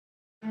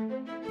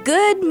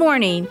Good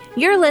morning.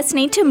 You're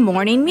listening to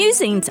Morning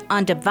Musings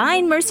on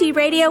Divine Mercy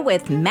Radio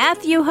with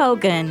Matthew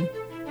Hogan.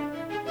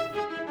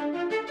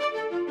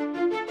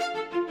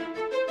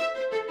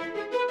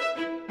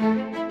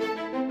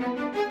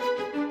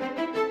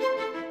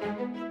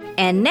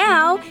 And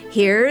now,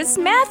 here's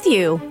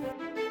Matthew.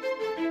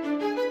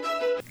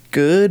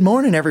 Good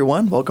morning,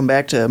 everyone. Welcome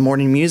back to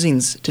Morning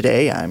Musings.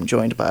 Today, I'm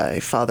joined by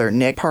Father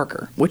Nick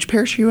Parker. Which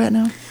parish are you at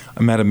now?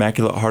 I'm at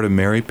Immaculate Heart of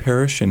Mary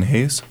Parish in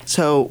Hayes.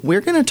 So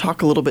we're going to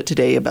talk a little bit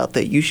today about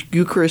the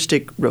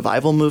Eucharistic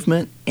revival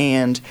movement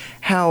and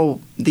how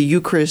the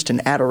Eucharist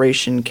and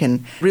adoration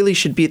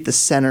should be at the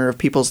center of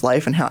people's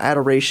life, and how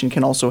adoration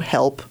can also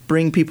help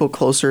bring people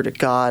closer to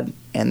God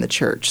and the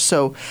Church.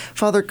 So,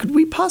 Father, could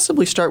we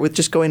possibly start with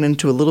just going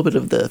into a little bit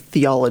of the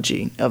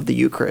theology of the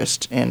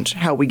Eucharist and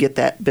how we get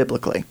that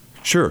biblically?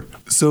 Sure.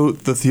 So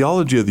the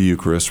theology of the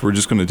Eucharist, we're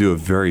just going to do a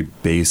very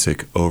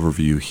basic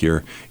overview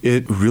here.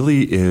 It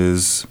really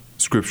is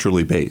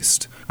scripturally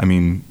based. I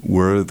mean,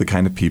 we're the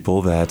kind of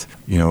people that,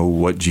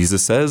 what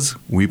Jesus says,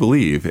 we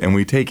believe and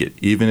we take it,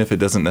 even if it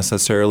doesn't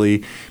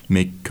necessarily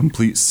make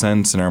complete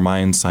sense in our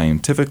minds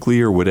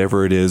scientifically or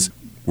whatever it is,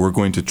 we're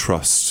going to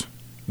trust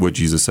what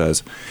Jesus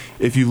says.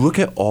 If you look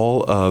at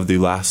all of the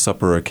Last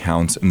Supper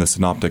accounts in the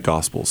Synoptic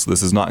Gospels,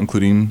 this is not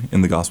including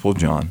in the Gospel of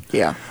John,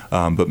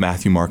 but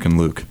Matthew, Mark, and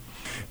Luke.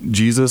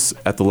 Jesus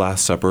at the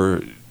Last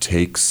Supper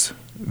takes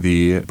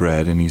the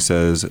bread and he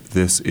says,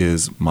 "This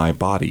is my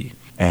body."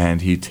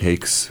 And he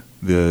takes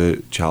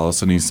the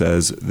chalice and he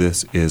says,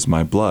 "This is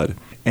my blood."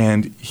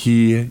 And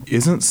he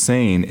isn't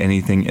saying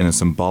anything in a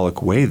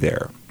symbolic way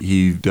there.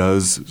 He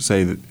does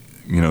say that,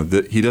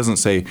 he doesn't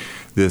say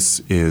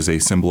this is a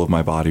symbol of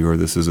my body or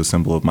this is a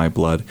symbol of my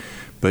blood,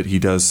 but he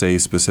does say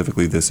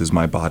specifically, this is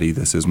my body,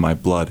 this is my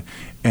blood.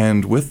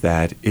 And with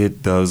that,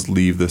 it does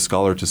leave the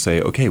scholar to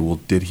say, okay,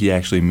 well, did he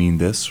actually mean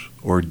this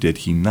or did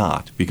he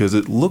not? Because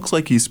it looks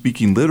like he's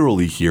speaking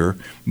literally here,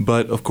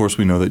 but of course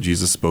we know that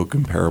Jesus spoke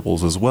in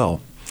parables as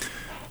well.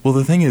 Well,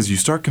 the thing is, you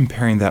start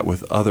comparing that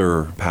with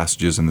other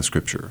passages in the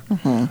Scripture,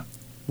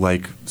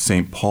 like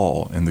St.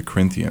 Paul in the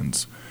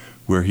Corinthians,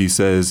 where he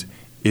says,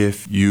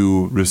 if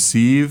you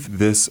receive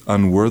this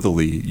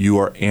unworthily, you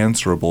are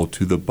answerable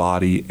to the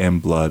body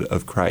and blood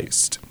of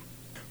Christ,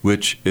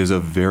 which is a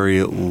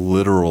very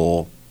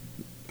literal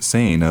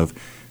saying of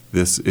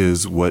this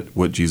is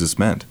what Jesus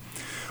meant.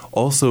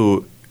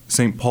 Also,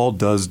 St. Paul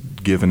does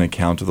give an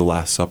account of the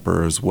Last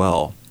Supper as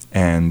well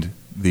and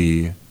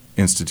the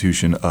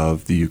institution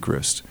of the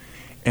Eucharist.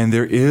 And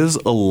there is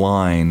a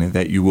line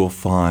that you will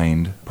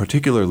find,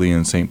 particularly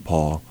in St.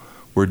 Paul,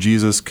 where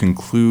Jesus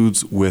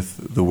concludes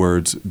with the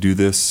words, "Do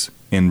this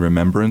in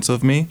remembrance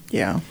of me."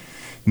 Yeah.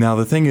 Now,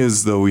 the thing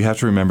is, though, we have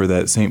to remember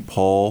that St.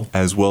 Paul,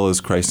 as well as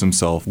Christ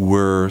himself,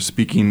 were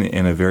speaking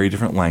in a very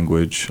different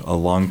language a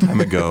long time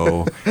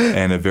ago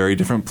and a very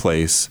different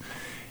place.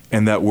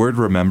 And that word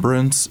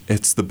remembrance,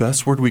 it's the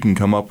best word we can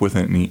come up with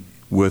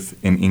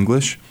in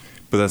English,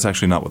 but that's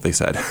actually not what they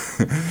said.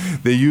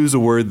 They use a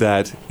word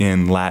that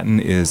in Latin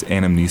is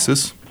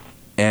anamnesis,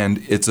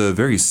 and it's a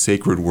very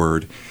sacred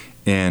word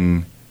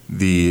in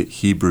the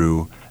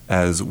Hebrew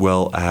as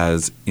well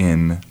as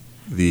in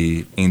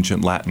the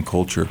ancient Latin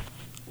culture.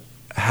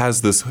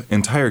 Has this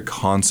entire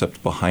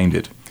concept behind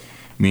it,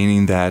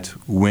 meaning that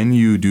when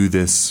you do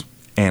this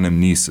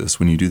anamnesis,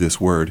 when you do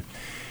this word,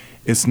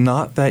 it's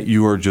not that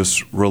you are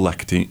just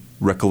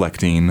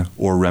recollecting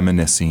or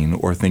reminiscing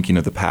or thinking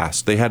of the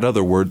past. They had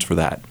other words for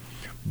that.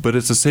 But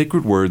it's a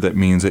sacred word that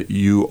means that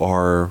you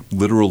are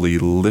literally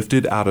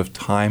lifted out of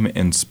time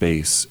and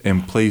space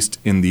and placed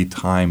in the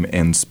time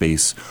and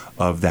space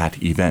of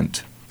that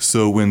event.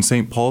 So when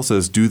St. Paul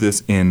says, "Do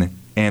this in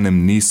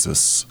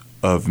anamnesis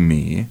of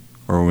me,"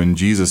 or when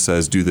Jesus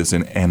says, "Do this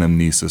in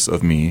anamnesis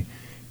of me,"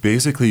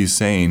 basically he's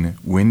saying,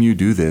 when you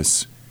do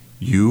this,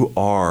 you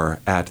are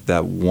at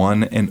that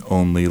one and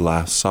only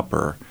Last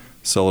Supper,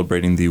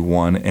 celebrating the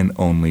one and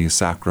only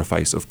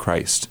sacrifice of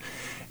Christ.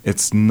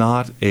 It's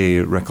not a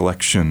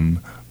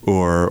recollection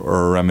or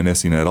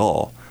reminiscing at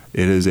all.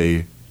 It is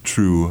a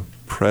true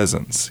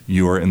presence.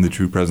 You are in the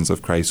true presence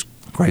of Christ.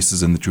 Christ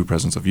is in the true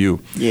presence of you.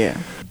 Yeah.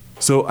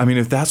 So, I mean,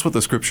 if that's what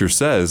the Scripture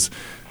says,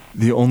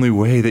 the only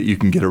way that you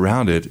can get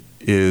around it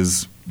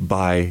is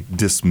by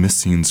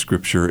dismissing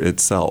Scripture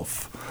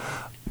itself.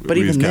 But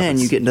even then,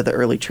 you get into the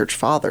early church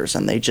fathers,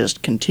 and they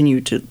just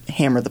continue to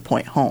hammer the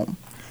point home.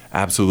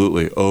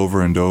 Absolutely,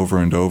 over and over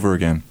and over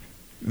again.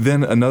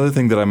 Then another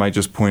thing that I might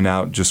just point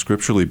out, just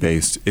scripturally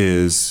based,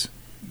 is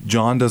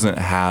John doesn't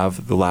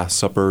have the Last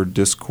Supper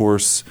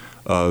discourse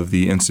of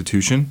the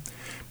institution,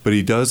 but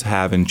he does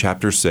have in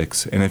chapter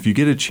 6. And if you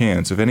get a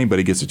chance, if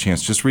anybody gets a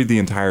chance, just read the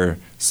entire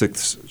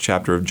 6th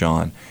chapter of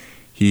John.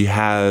 He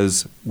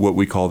has what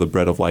we call the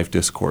bread of life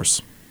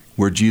discourse,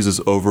 where Jesus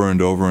over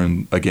and over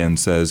and again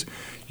says,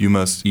 "You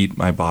must eat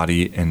my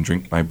body and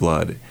drink my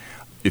blood.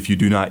 If you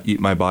do not eat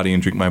my body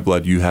and drink my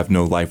blood, you have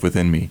no life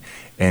within me."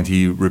 And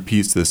he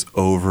repeats this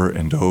over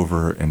and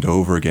over and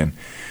over again.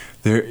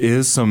 There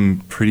is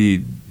some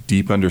pretty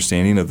deep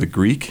understanding of the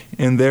Greek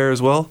in there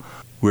as well.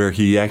 where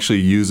he actually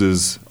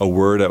uses a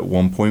word at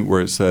one point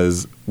where it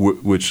says,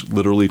 which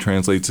literally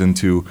translates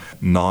into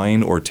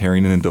gnawing or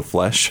tearing into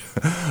flesh.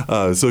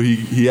 So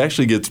he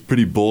actually gets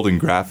pretty bold and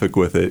graphic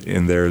with it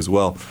in there as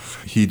well.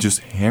 He just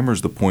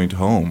hammers the point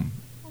home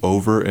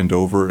over and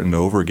over and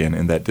over again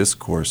in that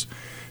discourse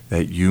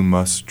that you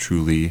must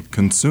truly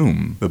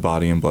consume the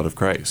body and blood of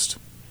Christ.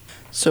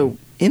 So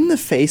in the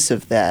face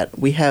of that,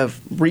 we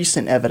have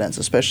recent evidence,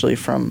 especially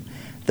from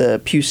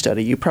the Pew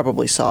study. You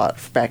probably saw it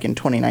back in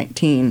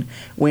 2019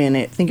 when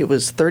I think it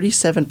was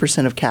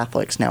 37% of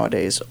Catholics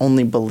nowadays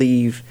only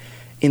believe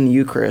in the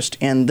Eucharist.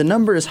 And the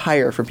number is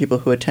higher for people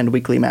who attend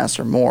weekly Mass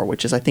or more,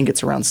 which is, I think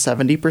it's around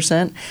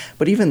 70%.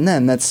 But even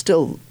then, that's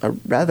still a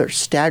rather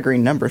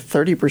staggering number,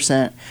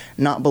 30%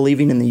 not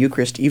believing in the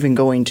Eucharist, even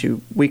going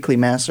to weekly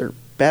Mass or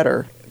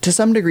better. To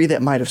some degree,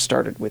 that might have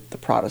started with the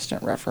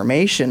Protestant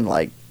Reformation,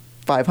 like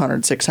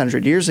 500,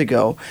 600 years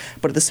ago.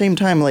 But at the same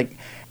time, like,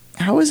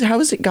 how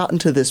has it gotten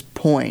to this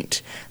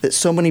point that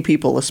so many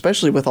people,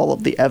 especially with all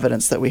of the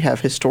evidence that we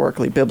have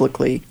historically,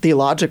 biblically,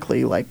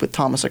 theologically, like with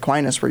Thomas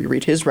Aquinas, where you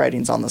read his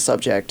writings on the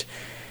subject,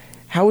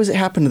 how has it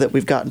happened that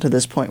we've gotten to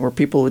this point where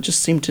people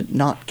just seem to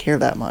not care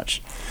that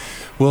much?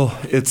 Well,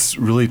 it's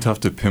really tough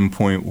to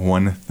pinpoint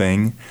one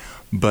thing,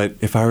 but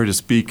if I were to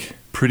speak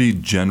pretty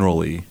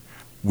generally,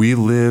 we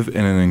live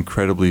in an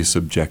incredibly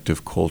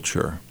subjective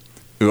culture.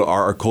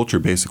 Our culture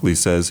basically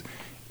says,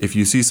 if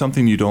you see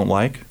something you don't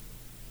like,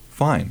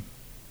 fine.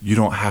 You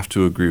don't have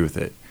to agree with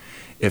it.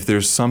 If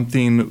there's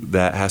something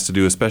that has to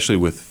do, especially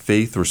with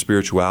faith or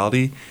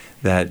spirituality,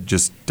 that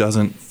just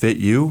doesn't fit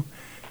you,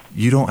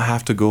 you don't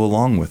have to go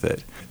along with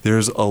it.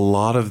 There's a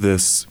lot of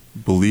this,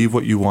 believe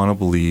what you want to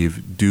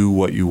believe, do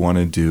what you want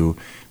to do,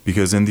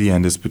 because in the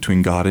end it's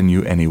between God and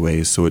you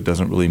anyways, so it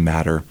doesn't really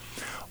matter.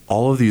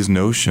 All of these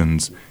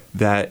notions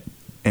that,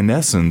 in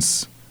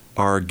essence,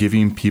 are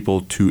giving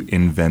people to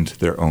invent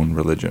their own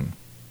religion.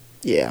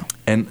 Yeah.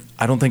 And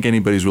I don't think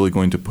anybody's really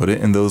going to put it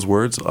in those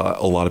words.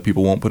 A lot of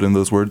people won't put it in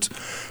those words.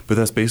 But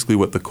that's basically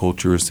what the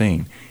culture is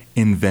saying.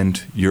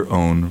 Invent your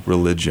own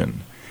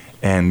religion,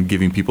 and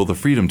giving people the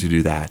freedom to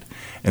do that.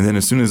 And then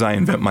as soon as I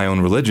invent my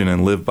own religion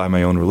and live by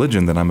my own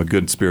religion, then I'm a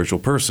good spiritual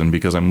person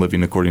because I'm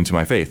living according to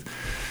my faith.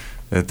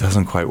 It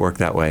doesn't quite work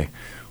that way.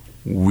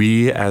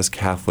 We as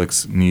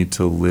Catholics need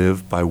to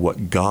live by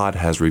what God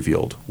has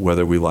revealed,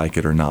 whether we like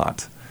it or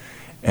not,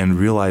 and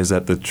realize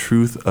that the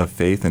truth of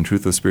faith and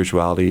truth of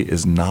spirituality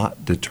is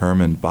not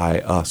determined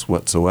by us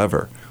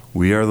whatsoever.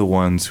 We are the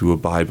ones who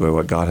abide by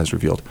what God has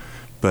revealed.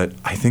 But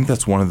I think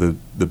that's one of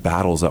the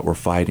battles that we're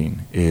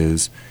fighting,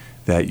 is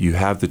that you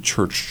have the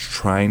church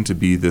trying to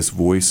be this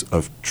voice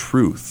of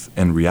truth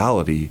and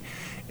reality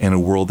in a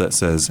world that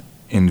says,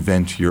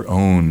 invent your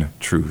own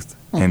truth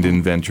and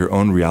invent your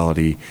own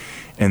reality.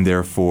 And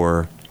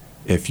therefore,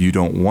 if you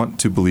don't want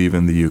to believe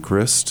in the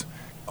Eucharist,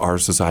 our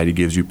society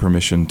gives you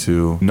permission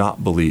to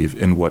not believe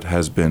in what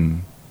has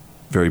been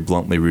very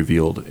bluntly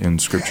revealed in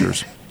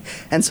Scriptures.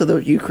 And so the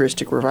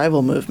Eucharistic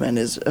revival movement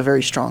is a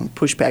very strong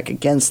pushback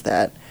against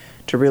that,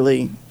 to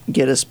really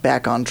get us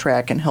back on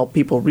track and help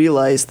people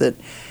realize that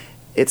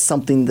it's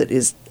something that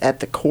is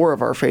at the core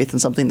of our faith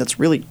and something that's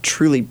really,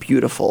 truly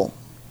beautiful.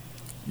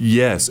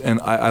 Yes,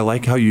 and I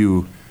like how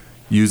you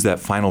use that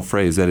final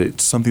phrase, that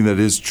it's something that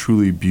is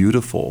truly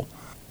beautiful.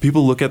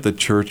 People look at the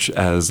church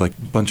as like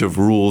a bunch of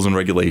rules and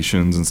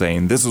regulations and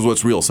saying, this is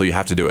what's real, so you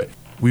have to do it.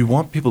 We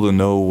want people to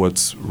know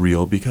what's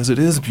real because it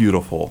is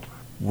beautiful.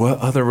 What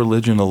other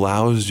religion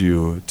allows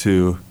you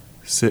to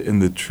sit in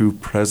the true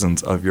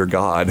presence of your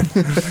God,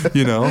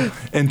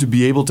 and to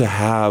be able to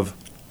have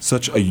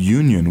such a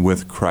union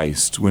with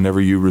Christ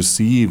whenever you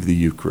receive the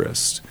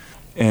Eucharist?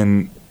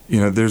 And,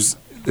 there's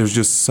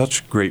just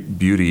such great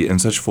beauty and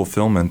such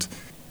fulfillment,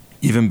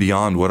 even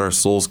beyond what our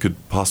souls could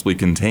possibly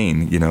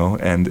contain,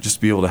 and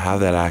just be able to have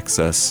that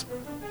access.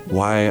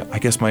 Why, I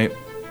guess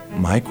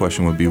my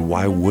question would be,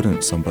 why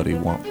wouldn't somebody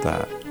want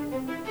that?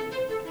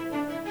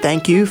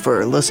 Thank you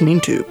for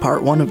listening to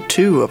part 1 of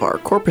 2 of our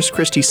Corpus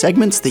Christi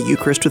segments, The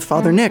Eucharist with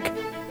Father Nick.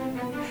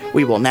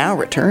 We will now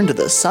return to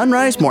the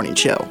Sunrise Morning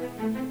Show.